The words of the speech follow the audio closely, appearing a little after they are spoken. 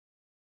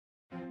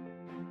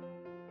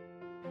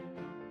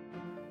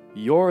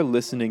You're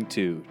listening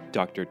to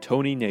Dr.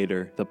 Tony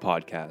Nader, the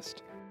podcast,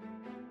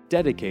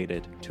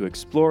 dedicated to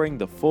exploring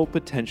the full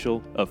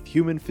potential of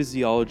human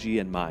physiology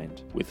and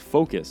mind, with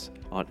focus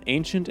on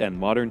ancient and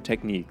modern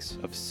techniques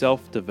of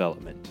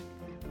self-development.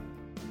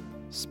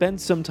 Spend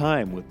some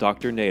time with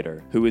Dr.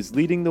 Nader, who is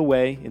leading the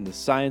way in the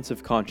science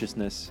of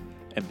consciousness,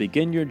 and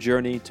begin your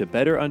journey to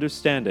better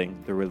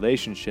understanding the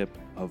relationship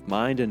of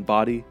mind and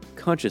body,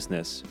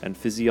 consciousness, and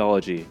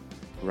physiology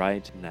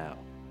right now.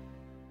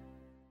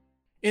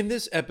 In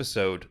this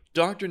episode,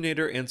 Dr.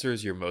 Nader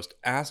answers your most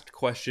asked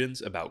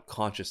questions about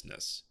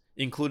consciousness,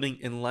 including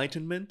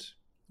enlightenment,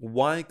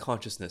 why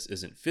consciousness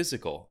isn't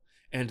physical,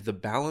 and the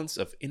balance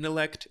of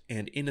intellect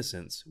and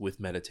innocence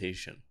with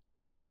meditation.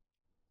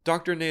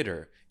 Dr.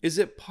 Nader, is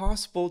it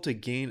possible to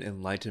gain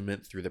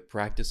enlightenment through the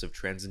practice of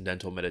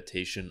transcendental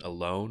meditation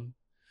alone?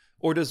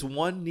 Or does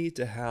one need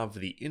to have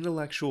the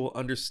intellectual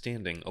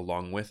understanding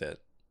along with it?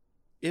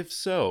 If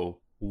so,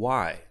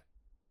 why?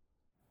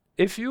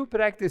 If you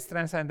practice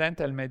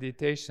transcendental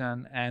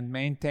meditation and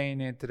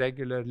maintain it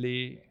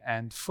regularly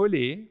and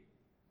fully,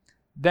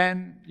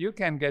 then you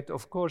can get,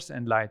 of course,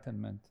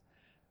 enlightenment.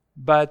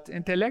 But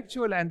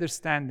intellectual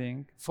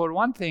understanding, for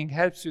one thing,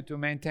 helps you to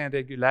maintain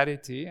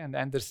regularity and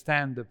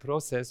understand the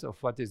process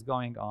of what is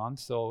going on.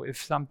 So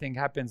if something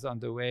happens on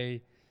the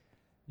way,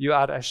 you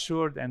are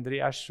assured and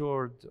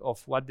reassured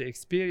of what the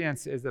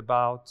experience is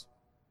about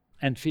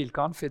and feel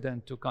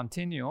confident to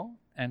continue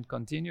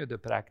the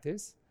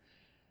practice.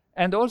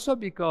 And also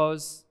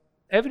because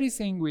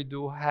everything we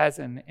do has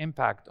an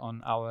impact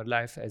on our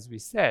life, as we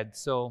said.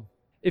 So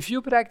if you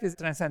practice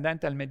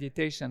transcendental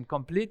meditation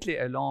completely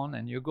alone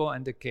and you go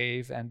in the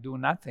cave and do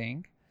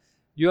nothing,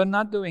 you're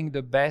not doing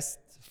the best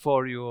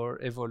for your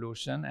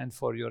evolution and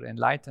for your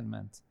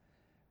enlightenment.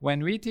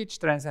 When we teach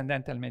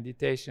transcendental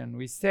meditation,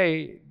 we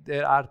say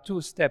there are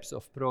two steps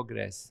of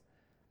progress: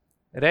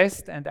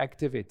 rest and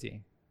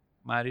activity.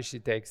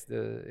 Maharishi takes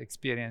the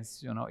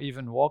experience,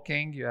 even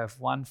walking, you have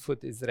one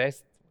foot is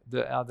rest,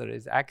 the other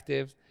is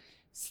active.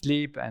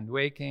 Sleep and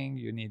waking,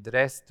 you need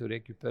rest to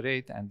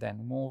recuperate and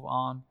then move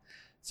on.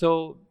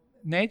 So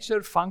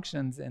nature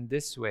functions in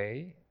this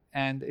way,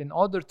 and in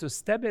order to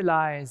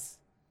stabilize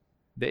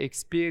the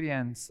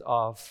experience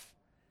of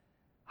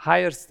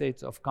higher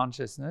states of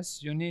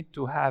consciousness, you need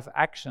to have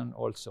action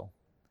also.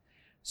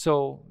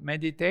 So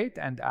meditate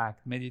and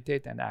act,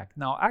 meditate and act.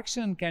 Now,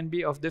 action can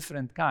be of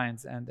different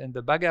kinds, and in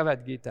the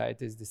Bhagavad Gita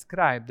it is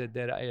described that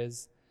there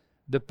is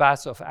the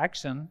path of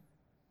action,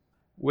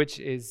 which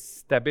is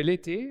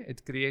stability.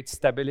 It creates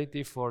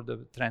stability for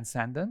the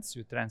transcendence.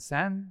 You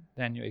transcend,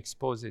 then you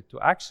expose it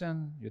to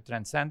action. You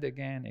transcend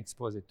again,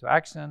 expose it to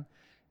action.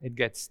 It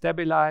gets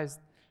stabilized.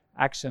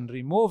 Action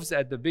removes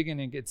at the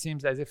beginning. It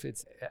seems as if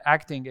it's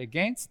acting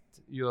against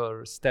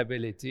your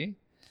stability,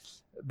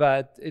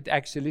 but it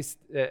actually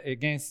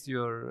against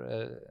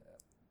your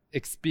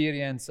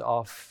experience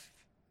of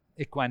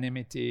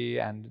equanimity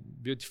and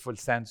beautiful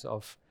sense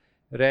of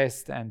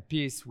rest and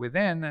peace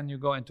within, and you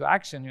go into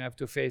action. You have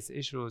to face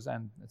issues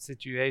and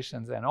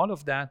situations and all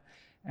of that,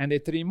 and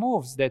it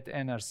removes that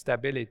inner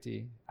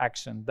stability.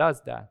 Action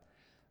does that,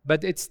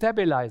 but it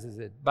stabilizes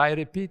it. By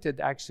repeated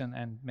action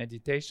and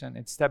meditation,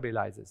 it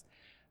stabilizes.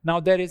 Now,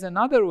 there is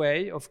another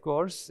way, of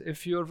course.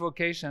 If your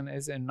vocation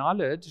is in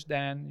knowledge,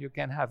 then you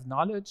can have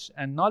knowledge,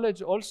 and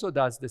knowledge also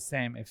does the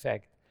same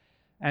effect.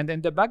 And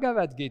in the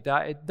Bhagavad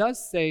Gita, it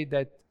does say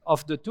that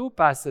of the two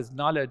paths,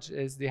 knowledge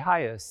is the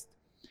highest.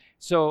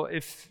 So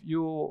if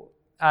you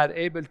are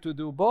able to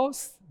do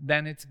both,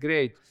 then it's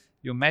great.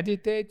 You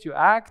meditate, you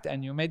act,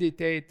 and you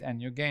meditate, and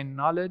you gain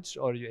knowledge,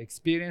 or you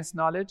experience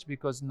knowledge,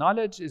 because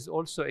knowledge is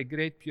also a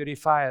great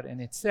purifier in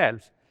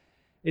itself.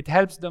 It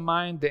helps the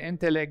mind, the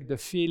intellect, the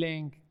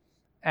feeling,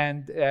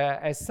 and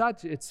as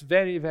such, it's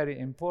very, very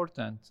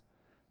important.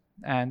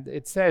 And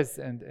it says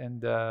in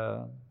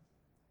the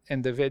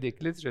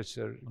Vedic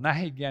literature,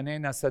 Nahi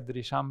jnanena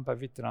sadrisham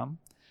pavitram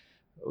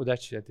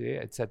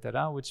udachyate,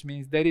 etc., which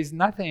means there is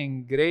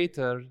nothing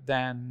greater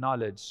than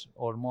knowledge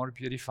or more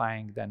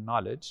purifying than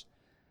knowledge.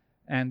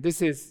 And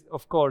this is,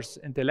 of course,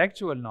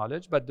 intellectual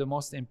knowledge, but the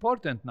most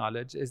important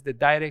knowledge is the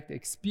direct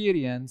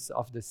experience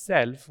of the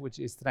self, which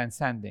is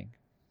transcending.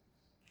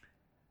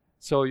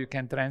 So you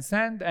can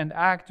transcend and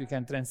act, you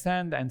can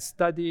transcend and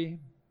study,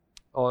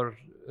 or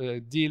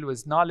deal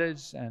with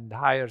knowledge and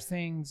higher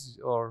things,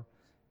 or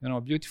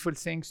beautiful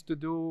things to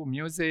do,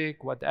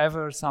 music,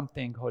 whatever,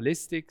 something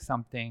holistic,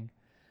 something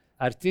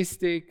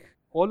artistic.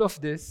 All of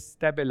this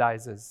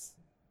stabilizes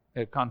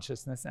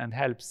consciousness and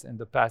helps in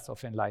the path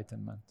of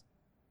enlightenment.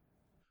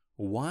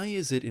 Why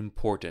is it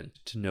important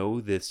to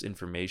know this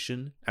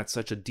information at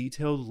such a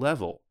detailed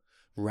level,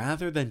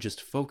 rather than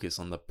just focus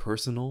on the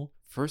personal,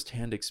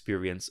 first-hand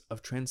experience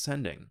of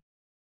transcending?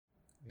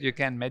 You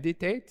can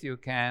meditate, you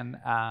can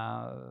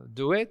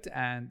do it,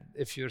 and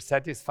if you're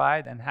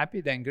satisfied and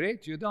happy, then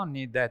great. You don't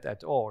need that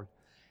at all.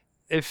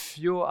 If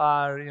you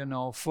are,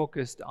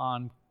 focused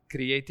on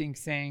creating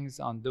things,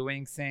 on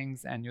doing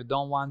things, and you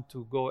don't want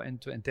to go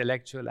into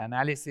intellectual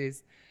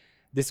analysis,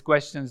 these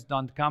questions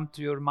don't come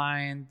to your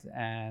mind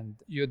and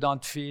you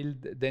don't feel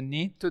the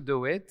need to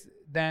do it,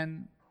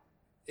 then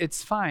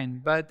it's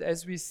fine. But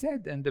as we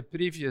said in the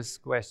previous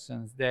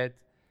questions, that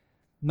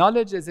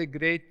knowledge is a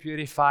great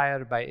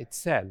purifier by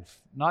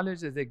itself.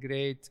 Knowledge is a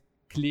great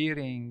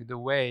clearing the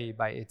way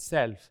by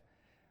itself.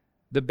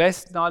 The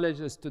best knowledge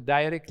is to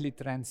directly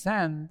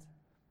transcend,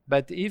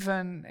 but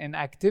even in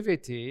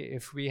activity,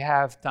 if we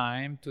have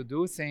time to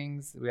do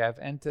things, we have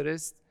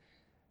interest,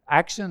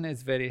 action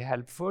is very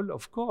helpful,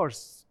 of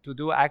course, to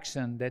do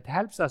action that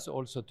helps us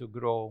also to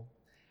grow.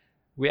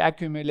 We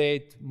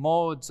accumulate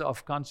modes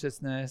of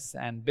consciousness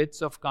and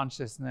bits of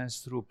consciousness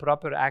through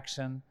proper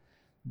action.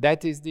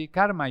 That is the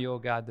karma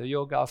yoga, the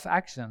yoga of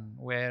action,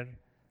 where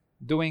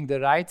doing the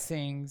right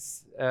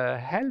things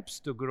helps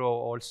to grow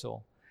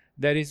also.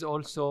 There is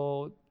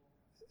also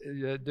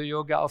the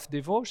yoga of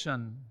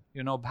devotion,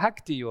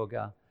 bhakti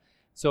yoga.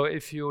 So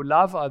if you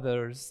love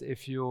others,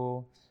 if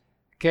you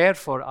care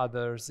for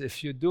others,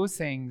 if you do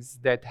things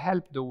that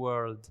help the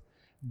world,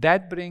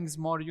 that brings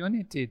more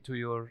unity to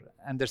your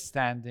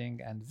understanding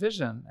and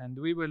vision. And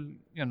we will,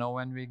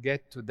 when we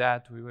get to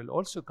that, we will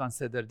also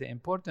consider the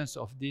importance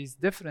of these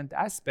different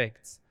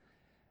aspects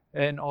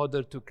in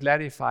order to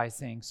clarify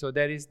things. So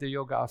there is the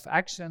yoga of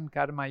action,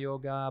 karma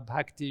yoga,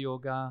 bhakti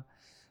yoga.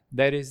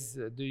 There is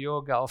the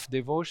yoga of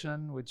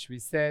devotion, which we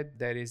said.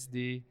 There is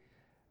the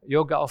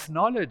yoga of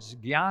knowledge,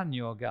 Gyan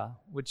yoga,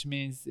 which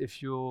means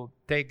if you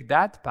take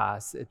that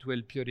path, it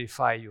will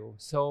purify you.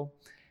 So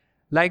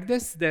like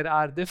this, there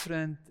are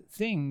different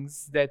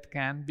things that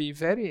can be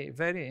very,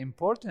 very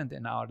important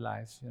in our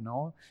life,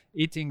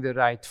 eating the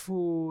right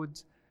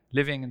food,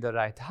 living in the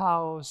right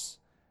house,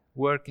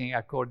 working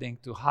according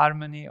to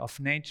harmony of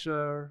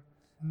nature.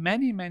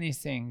 Many, many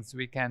things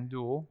we can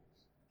do,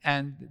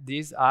 and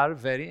these are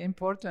very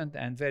important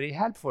and very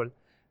helpful.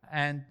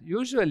 And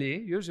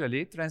usually,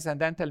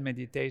 transcendental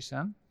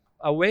meditation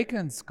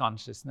awakens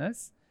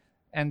consciousness,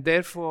 and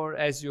therefore,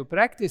 as you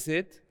practice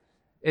it,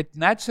 it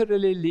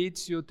naturally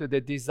leads you to the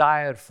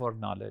desire for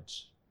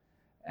knowledge.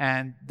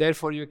 And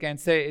therefore, you can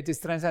say it is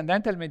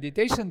transcendental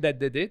meditation that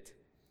did it.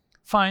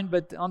 Fine,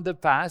 but on the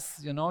path,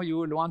 you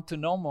will want to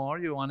know more,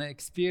 you want to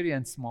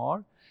experience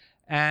more.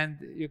 And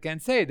you can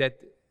say that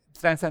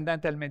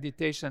transcendental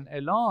meditation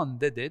alone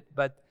did it,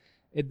 but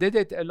it did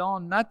it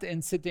alone, not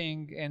in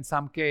sitting in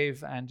some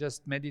cave and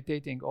just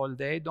meditating all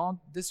day.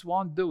 This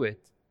won't do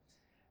it.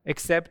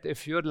 Except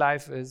if your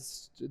life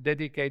is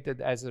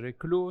dedicated as a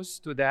recluse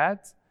to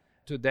that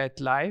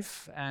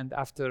life, and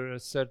after a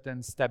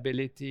certain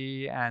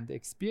stability and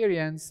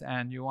experience,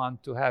 and you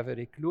want to have a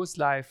recluse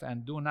life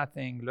and do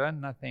nothing,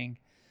 learn nothing,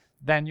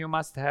 then you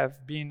must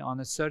have been on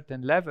a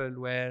certain level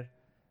where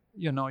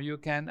you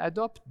can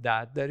adopt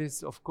that. There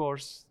is, of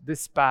course,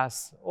 this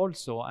path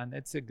also, and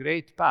it's a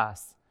great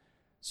path.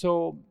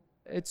 So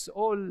it's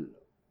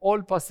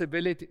all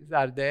possibilities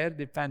are there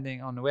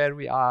depending on where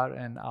we are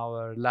in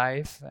our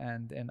life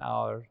and in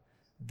our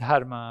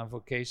dharma,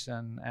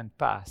 vocation, and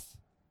path.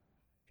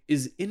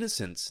 Is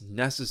innocence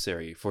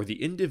necessary for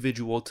the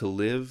individual to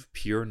live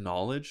pure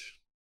knowledge?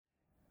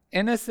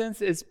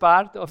 Innocence is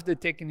part of the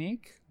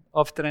technique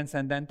of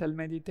transcendental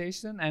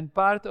meditation and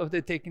part of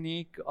the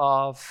technique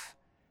of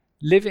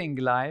living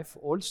life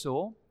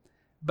also,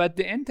 but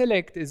the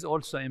intellect is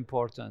also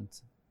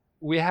important.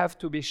 We have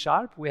to be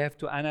sharp, we have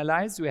to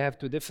analyze, we have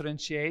to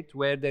differentiate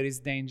where there is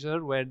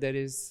danger, where there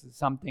is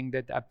something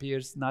that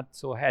appears not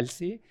so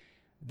healthy,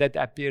 that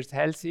appears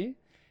healthy,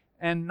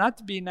 and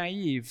not be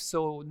naive.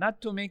 So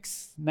not to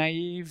mix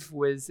naive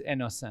with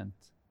innocent.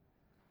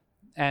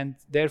 And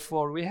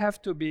therefore we have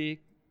to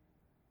be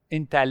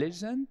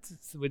intelligent,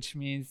 which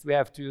means we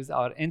have to use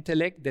our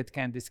intellect that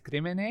can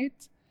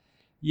discriminate,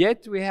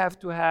 yet we have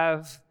to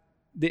have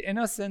the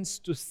innocence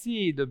to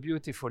see the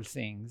beautiful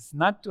things,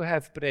 not to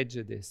have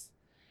prejudice.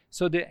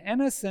 So the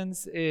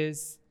innocence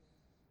is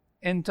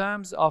in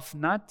terms of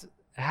not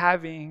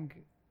having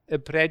a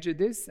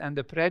prejudice, and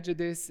the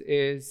prejudice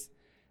is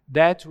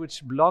that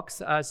which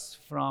blocks us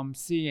from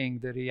seeing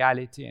the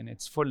reality in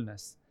its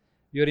fullness.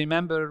 You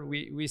remember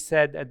we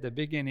said at the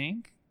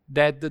beginning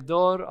that the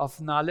door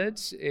of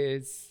knowledge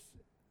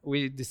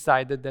we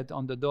decided that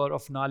on the door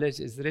of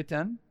knowledge is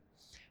written,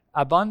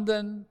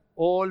 abandon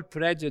all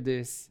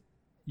prejudice,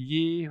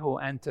 ye who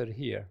enter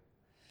here.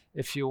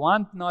 If you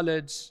want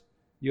knowledge,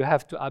 you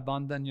have to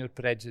abandon your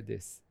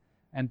prejudice.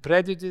 And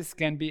prejudice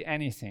can be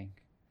anything.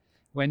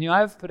 When you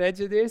have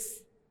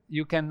prejudice,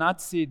 you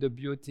cannot see the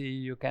beauty,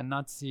 you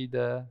cannot see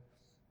the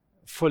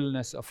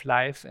fullness of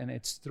life in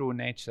its true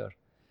nature.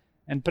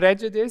 And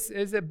prejudice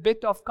is a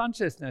bit of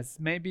consciousness,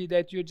 maybe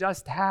that you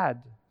just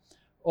had,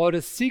 or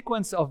a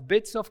sequence of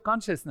bits of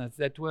consciousness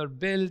that were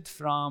built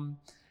from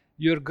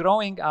your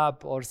growing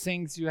up, or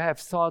things you have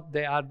thought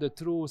they are the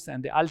truth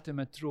and the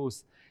ultimate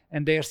truth,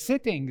 and they're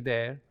sitting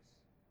there,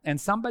 and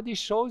somebody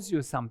shows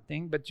you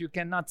something, but you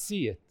cannot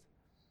see it.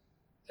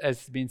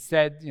 As been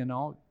said,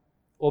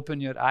 open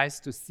your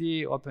eyes to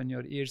see, open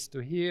your ears to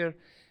hear.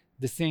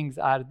 The things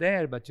are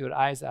there, but your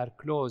eyes are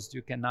closed,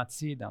 you cannot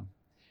see them.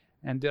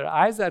 And your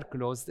eyes are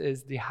closed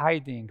is the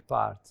hiding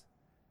part.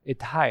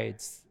 it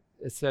hides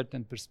a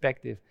certain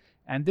perspective.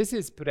 And this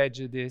is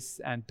prejudice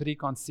and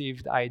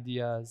preconceived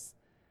ideas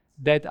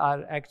that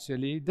are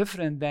actually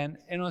different than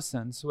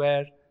innocence,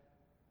 where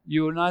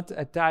you're not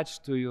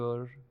attached to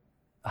your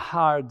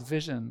hard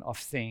vision of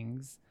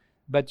things,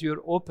 but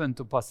you're open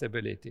to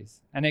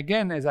possibilities. And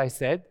again, as I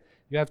said,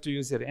 you have to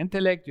use your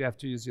intellect, you have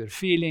to use your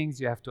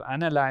feelings, you have to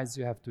analyze,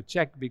 you have to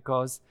check,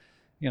 because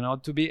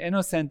to be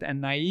innocent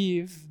and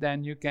naive,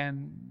 then you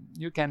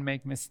can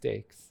make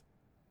mistakes.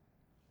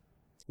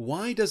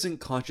 Why doesn't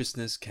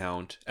consciousness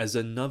count as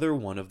another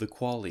one of the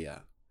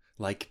qualia,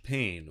 like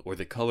pain or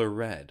the color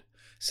red,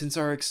 since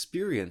our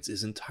experience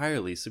is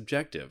entirely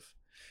subjective,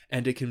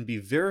 and it can be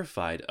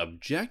verified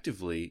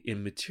objectively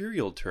in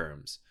material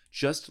terms,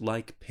 just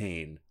like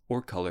pain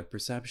or color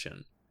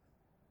perception?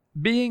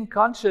 Being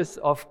conscious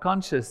of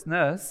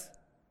consciousness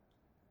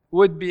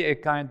would be a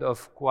kind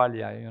of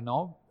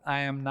qualia, I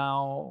am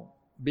now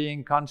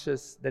being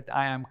conscious that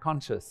I am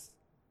conscious.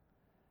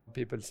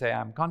 People say,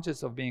 I'm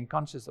conscious of being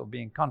conscious of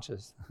being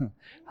conscious.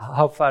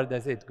 How far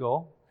does it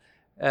go?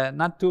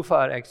 Not too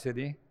far,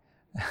 actually.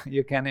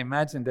 You can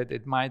imagine that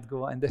it might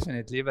go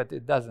indefinitely, but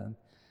it doesn't.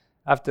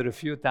 After a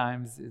few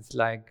times, it's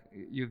like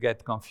you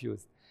get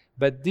confused.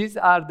 But these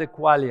are the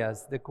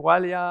qualias. The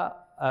qualia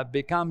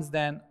becomes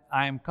then,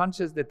 I am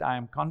conscious that I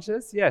am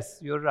conscious. Yes,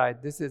 you're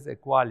right, this is a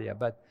qualia.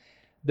 But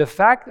the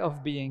fact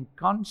of being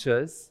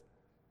conscious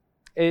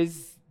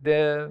is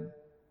the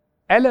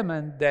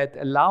element that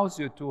allows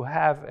you to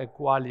have a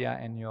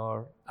qualia in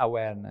your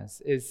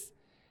awareness. Is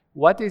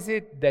what is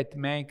it that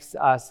makes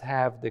us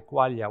have the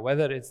qualia,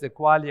 whether it's the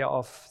qualia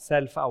of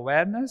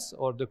self-awareness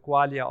or the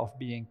qualia of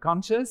being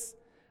conscious,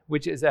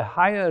 which is a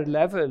higher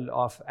level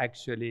of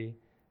actually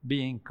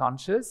being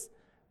conscious,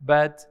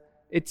 but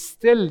it's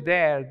still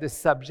there, the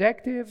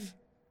subjective,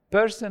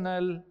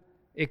 personal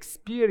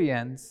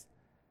experience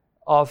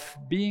of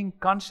being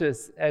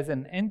conscious as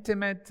an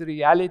intimate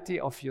reality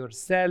of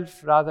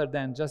yourself rather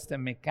than just a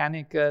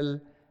mechanical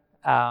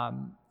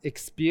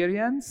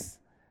experience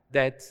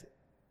that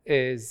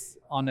is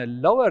on a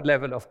lower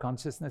level of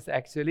consciousness,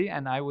 actually.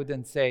 And I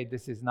wouldn't say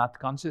this is not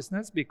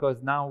consciousness,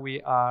 because now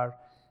we are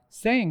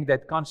saying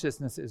that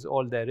consciousness is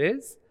all there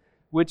is,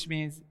 which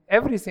means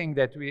everything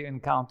that we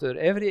encounter,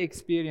 every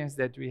experience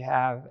that we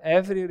have,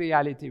 every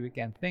reality we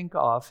can think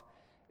of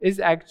is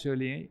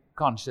actually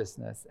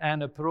consciousness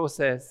and a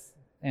process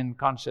in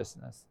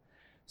consciousness.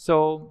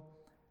 So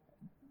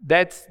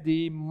that's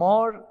the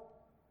more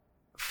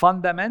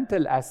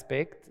fundamental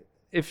aspect.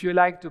 If you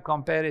like to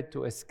compare it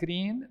to a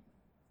screen,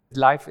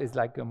 life is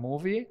like a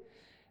movie,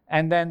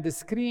 and then the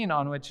screen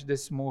on which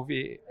this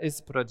movie is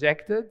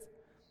projected,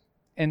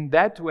 in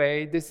that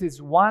way, this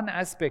is one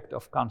aspect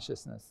of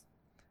consciousness.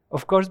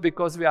 Of course,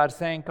 because we are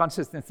saying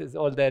consciousness is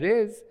all there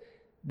is,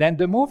 then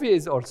the movie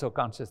is also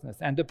consciousness,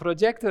 and the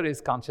projector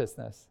is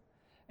consciousness,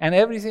 and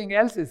everything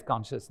else is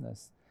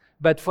consciousness.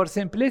 But for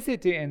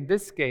simplicity in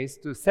this case,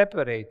 to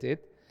separate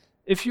it,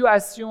 if you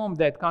assume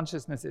that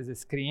consciousness is a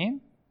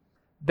screen,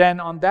 then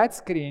on that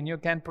screen you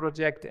can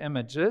project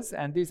images,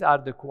 and these are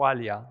the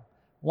qualia.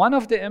 One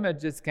of the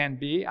images can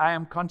be, I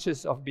am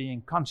conscious of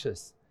being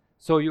conscious.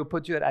 So you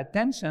put your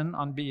attention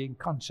on being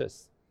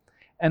conscious.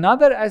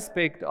 Another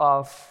aspect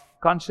of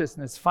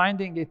consciousness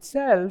finding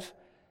itself,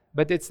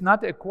 but it's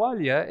not a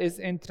qualia, is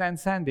in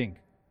transcending.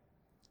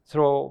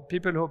 So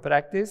people who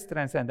practice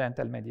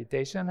transcendental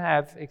meditation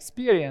have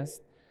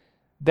experienced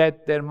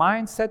that their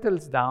mind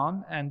settles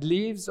down and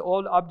leaves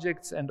all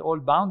objects and all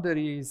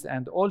boundaries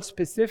and all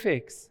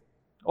specifics,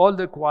 all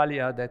the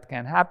qualia that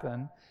can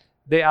happen,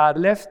 they are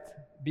left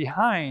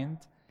behind,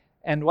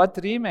 and what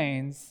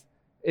remains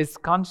is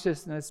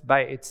consciousness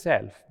by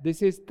itself.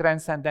 This is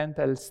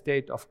transcendental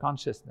state of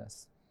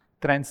consciousness,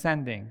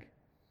 transcending.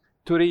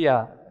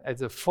 Turiya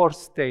as a fourth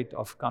state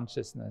of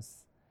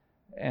consciousness.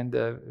 In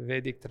the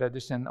Vedic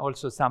tradition,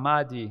 also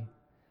samadhi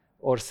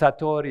or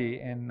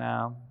satori in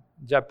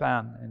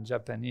Japan, in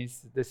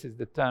Japanese, this is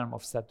the term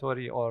of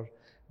satori, or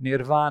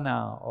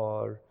nirvana,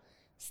 or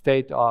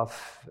state of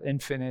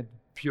infinite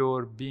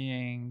pure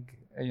being,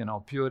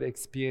 pure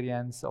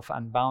experience of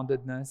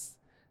unboundedness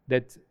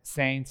that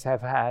saints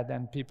have had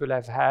and people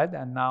have had.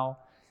 And now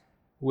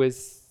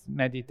with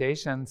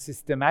meditation,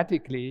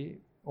 systematically,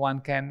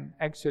 one can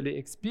actually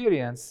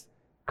experience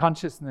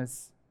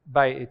consciousness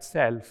by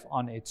itself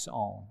on its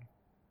own.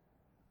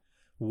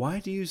 Why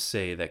do you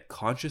say that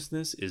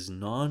consciousness is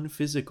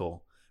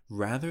non-physical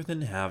rather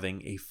than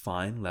having a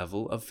fine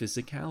level of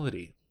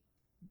physicality?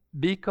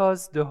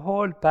 Because the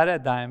whole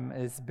paradigm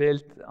is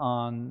built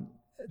on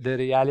the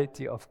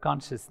reality of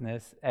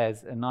consciousness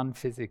as a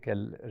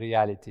non-physical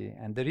reality.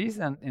 And the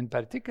reason in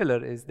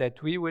particular is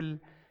that we will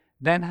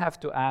then have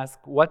to ask,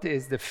 what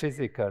is the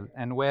physical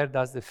and where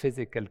does the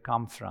physical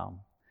come from?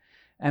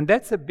 And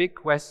that's a big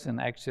question,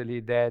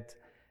 actually, that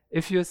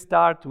if you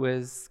start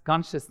with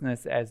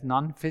consciousness as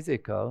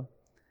non-physical,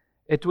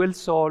 it will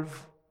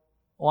solve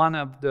one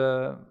of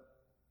the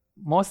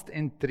most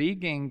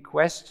intriguing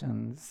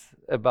questions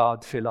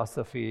about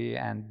philosophy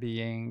and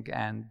being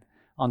and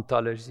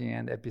ontology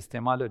and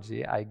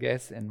epistemology, I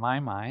guess, in my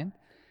mind.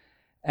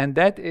 And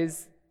that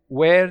is,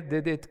 where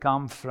did it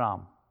come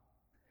from?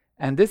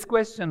 And this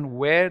question,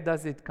 where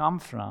does it come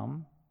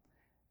from,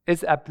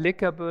 is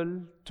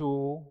applicable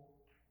to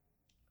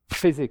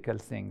physical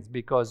things,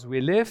 because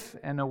we live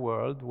in a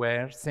world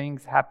where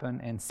things happen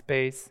in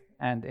space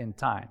and in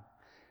time.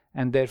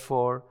 And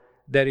therefore,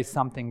 there is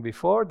something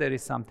before, there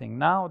is something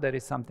now, there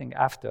is something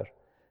after.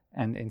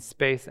 And in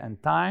space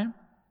and time,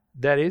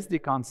 there is the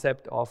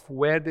concept of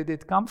where did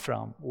it come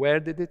from? Where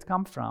did it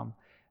come from?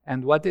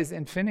 And what is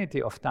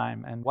infinity of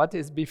time? And what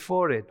is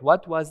before it?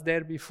 What was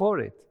there before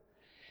it?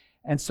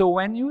 And so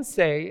when you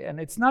say, and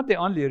it's not the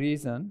only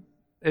reason,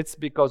 it's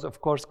because,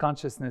 of course,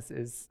 consciousness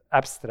is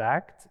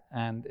abstract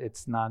and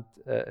it's not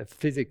a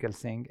physical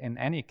thing in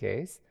any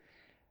case.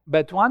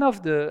 But one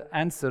of the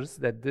answers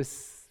that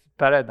this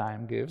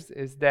paradigm gives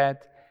is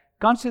that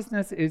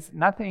consciousness is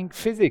nothing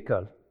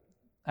physical.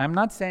 I'm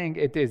not saying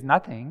it is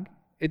nothing.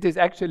 It is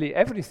actually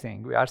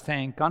everything. We are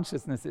saying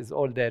consciousness is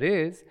all there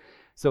is.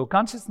 So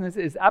consciousness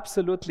is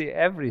absolutely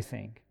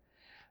everything.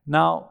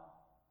 Now,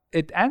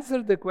 it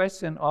answered the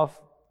question of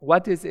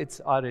what is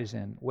its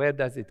origin? Where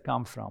does it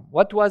come from?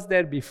 What was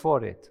there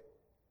before it?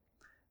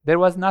 There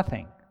was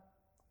nothing.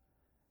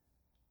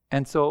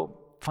 And so,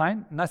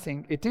 fine,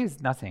 nothing. It is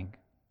nothing.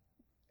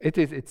 It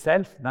is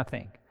itself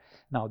nothing.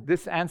 Now,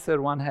 this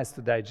answer one has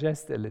to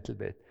digest a little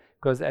bit,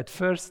 because at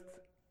first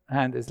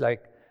hand it's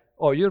like,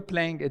 oh, you're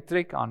playing a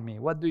trick on me.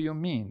 What do you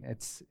mean?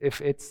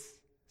 If it's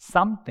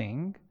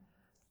something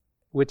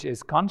which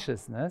is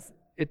consciousness,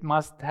 it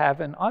must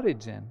have an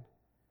origin.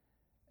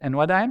 And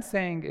what I'm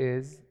saying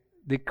is,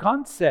 the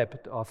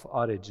concept of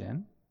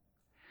origin,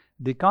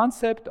 the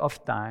concept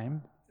of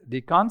time,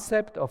 the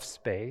concept of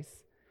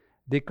space,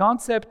 the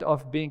concept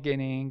of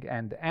beginning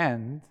and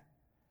end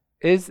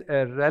is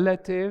a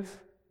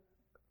relative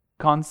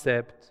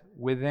concept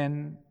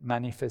within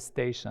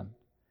manifestation.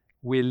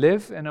 We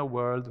live in a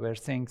world where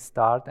things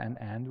start and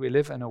end. We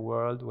live in a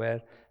world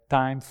where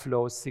time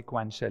flows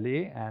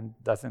sequentially and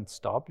doesn't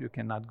stop. You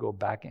cannot go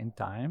back in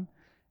time,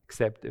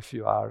 except if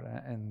you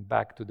are in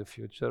Back to the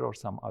Future or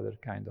some other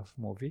kind of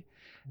movie.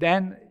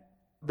 Then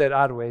there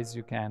are ways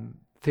you can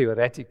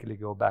theoretically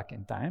go back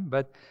in time.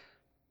 But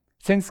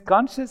since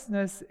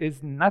consciousness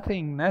is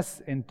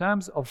nothingness in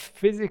terms of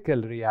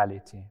physical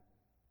reality,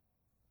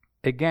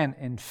 again,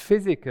 in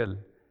physical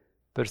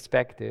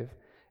perspective,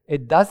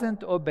 it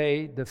doesn't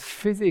obey the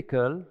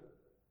physical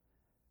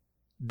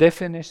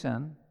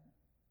definition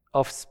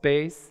of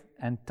space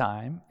and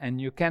time, and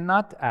you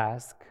cannot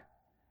ask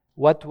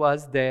what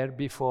was there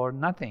before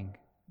nothing,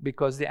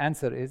 because the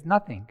answer is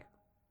nothing.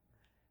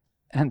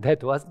 And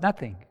that was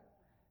nothing.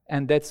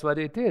 And that's what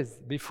it is.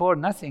 Before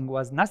nothing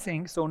was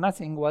nothing, so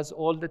nothing was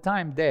all the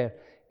time there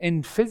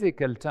in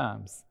physical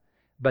terms.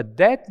 But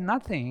that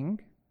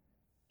nothing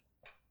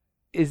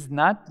is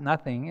not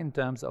nothing in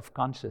terms of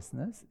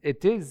consciousness.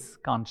 It is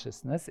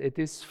consciousness, it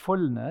is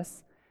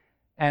fullness.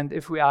 And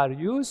if we are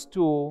used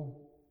to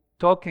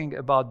talking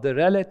about the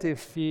relative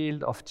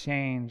field of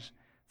change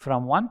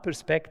from one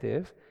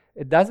perspective,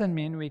 it doesn't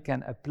mean we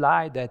can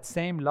apply that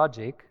same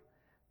logic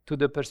to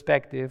the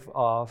perspective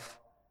of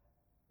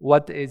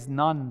what is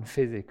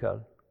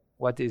non-physical,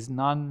 what is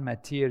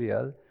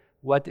non-material,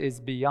 what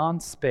is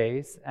beyond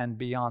space and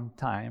beyond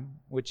time,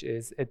 which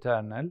is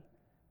eternal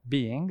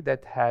being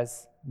that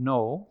has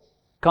no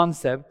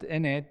concept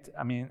in it.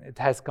 I mean, it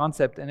has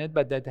concept in it,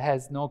 but that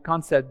has no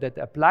concept that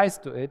applies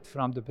to it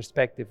from the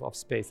perspective of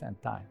space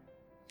and time.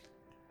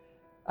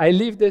 I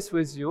leave this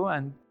with you,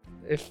 and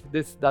if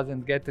this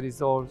doesn't get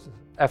resolved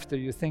after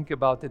you think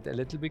about it a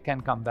little, we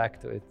can come back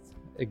to it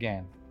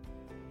again.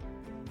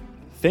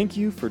 Thank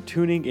you for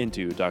tuning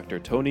into Dr.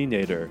 Tony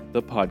Nader,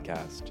 the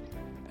podcast.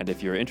 And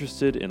if you're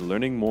interested in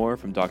learning more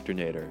from Dr.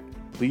 Nader,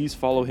 please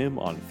follow him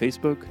on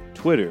Facebook,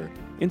 Twitter,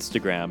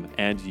 Instagram,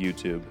 and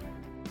YouTube.